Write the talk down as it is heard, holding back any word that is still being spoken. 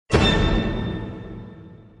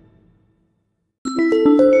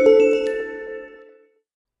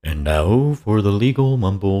And now for the legal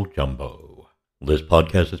mumbo jumbo. This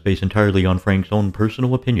podcast is based entirely on Frank's own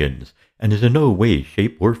personal opinions and is in no way,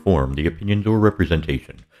 shape, or form the opinions or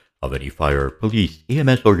representation of any fire, police,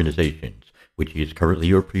 EMS organizations which he is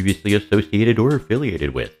currently or previously associated or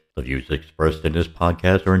affiliated with. The views expressed in this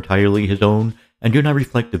podcast are entirely his own and do not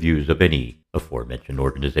reflect the views of any aforementioned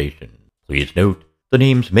organization. Please note, the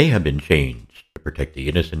names may have been changed to protect the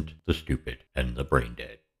innocent, the stupid, and the brain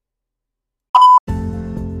dead.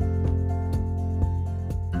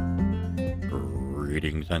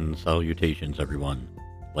 Greetings and salutations, everyone.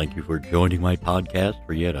 Thank you for joining my podcast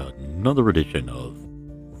for yet another edition of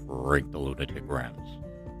Frank the Lunatic Rants.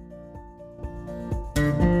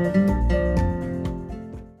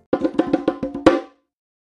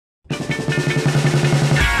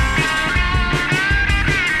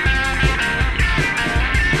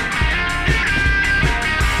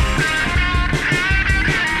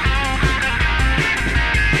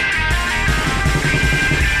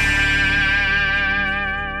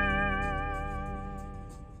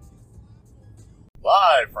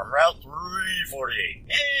 Live from Route 348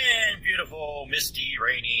 in beautiful, misty,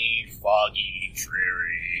 rainy, foggy,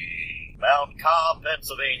 dreary Mount Cobb,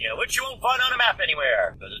 Pennsylvania, which you won't find on a map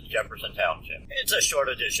anywhere because it's Jefferson Township. It's a short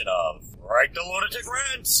edition of Frank the Lunatic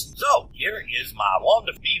Rants. So, here is my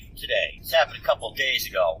wonderful beef today. This happened a couple of days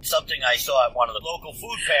ago. Something I saw at one of the local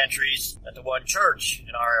food pantries that the one church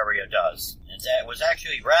in our area does. And that was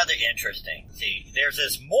actually rather interesting. See, there's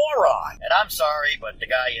this moron, and I'm sorry, but the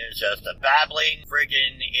guy is just a babbling,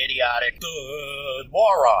 friggin' idiotic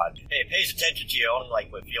moron. Hey, pays attention to you only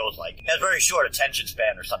like what it feels like. Has a very short attention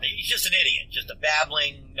span or something. He's just an idiot. Just a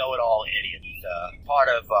babbling, know-it-all idiot. He's part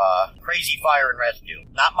of Crazy Fire and Rescue.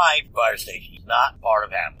 Not my fire station. He's not part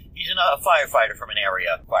of him. He's a firefighter from an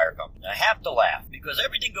area fire company. I have to laugh because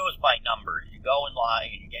everything goes by numbers. You go in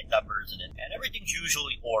line and you get numbers and everything's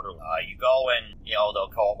usually orderly. You go and,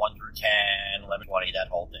 they'll call 1 through 10, 11, 20, that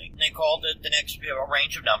whole thing. And they call the next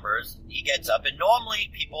range of numbers. He gets up and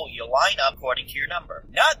normally you line up according to your number.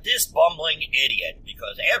 Not this bumbling idiot,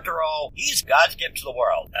 because after all, he's God's gift to the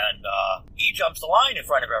world. And he jumps the line in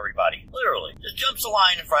front of everybody. Literally. Just jumps the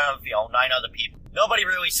line in front of, 9 other people. Nobody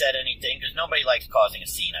really said anything because nobody likes causing a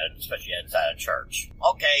scene, especially outside of church.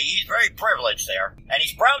 Okay, he's very privileged there, and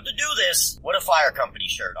he's proud to do this with a fire company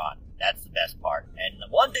shirt on. That's the best part. And the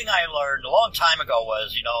one thing I learned a long time ago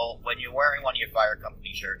was, when you're wearing one of your fire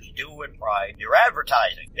company shirts, you do it with pride. You're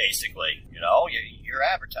advertising, basically. You're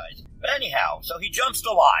advertising. But anyhow, so he jumps the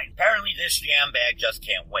line. Apparently this jam bag just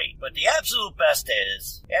can't wait. But the absolute best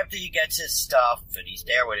is, after he gets his stuff, and he's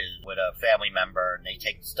there with a family member, and they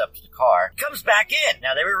take the stuff to the car, he comes back in.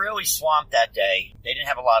 Now, they were really swamped that day. They didn't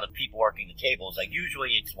have a lot of people working the tables. Like,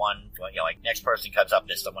 usually it's one, next person comes up,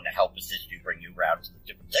 there's someone to help assist you, bring you around to the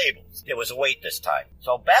different tables. There was a wait this time.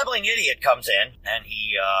 So, babbling idiot comes in, and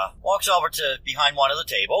he walks over to behind one of the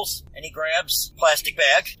tables, and he grabs a plastic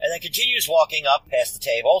bag, and then continues walking up past the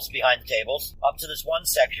tables, behind the tables, up to this one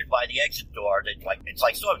section by the exit door. It's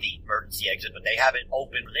like sort of the emergency exit, but they have it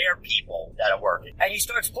open for their people that are working. And he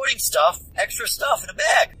starts putting extra stuff in a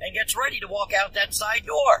bag, and gets ready to walk out that side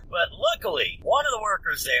door. But luckily, one of the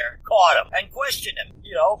workers there caught him and questioned him.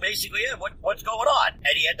 Basically, what's going on?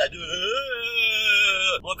 And he had that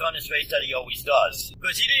look on his face that he always does.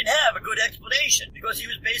 Because he didn't have a good explanation. Because he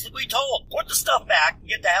was basically told, put the stuff back and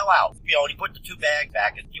get the hell out. And he put the 2 bags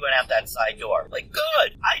back and he went out that side door. Like,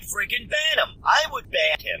 good. I'd friggin' ban him. I would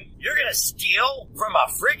ban him. You're gonna steal from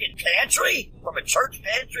a friggin' pantry? From a church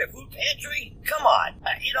pantry, a food pantry? Come on.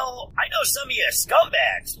 I know some of you are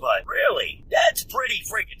scumbags, but really, that's pretty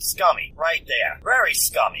friggin' scummy right there. Very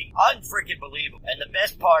scummy. Unfriggin' believable. And the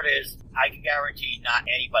best part is, I can guarantee not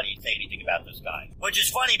anybody would say anything about this guy. Which is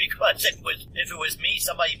funny because if it was me,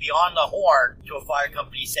 somebody be on the horn to a fire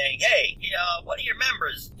company saying, hey, what are your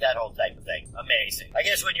members? That whole type of thing. Amazing. I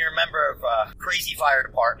guess when you're a member of a crazy fire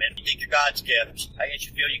department, you think you're God's gift, I guess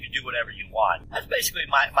you feel you can do whatever you want. That's basically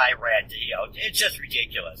my rant. It's just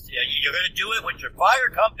ridiculous. You're going to do it with your fire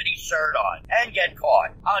company shirt on and get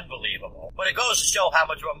caught. Unbelievable. But it goes to show how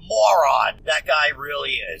much of a moron that guy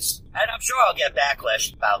really is. And I'm sure I'll get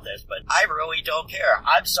backlash about this, but I really don't care.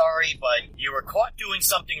 I'm sorry, but you were caught doing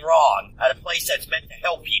something wrong at a place that's meant to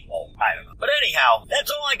help people. I don't know. But anyhow, that's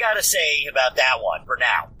all I gotta say about that one for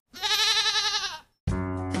now.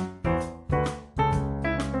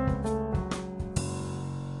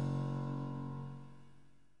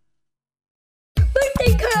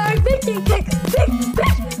 Birthday card, birthday card, birthday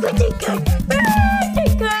card, birthday card,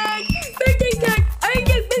 birthday card, I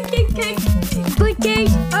get birthday card.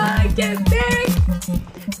 Birthdays are the best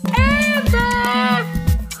ever.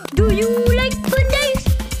 Do you like birthdays?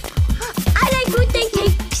 I like birthday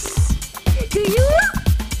cakes.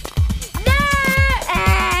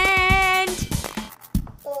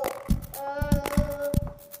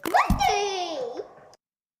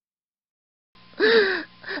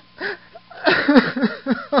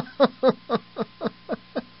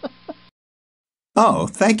 Oh,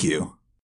 thank you.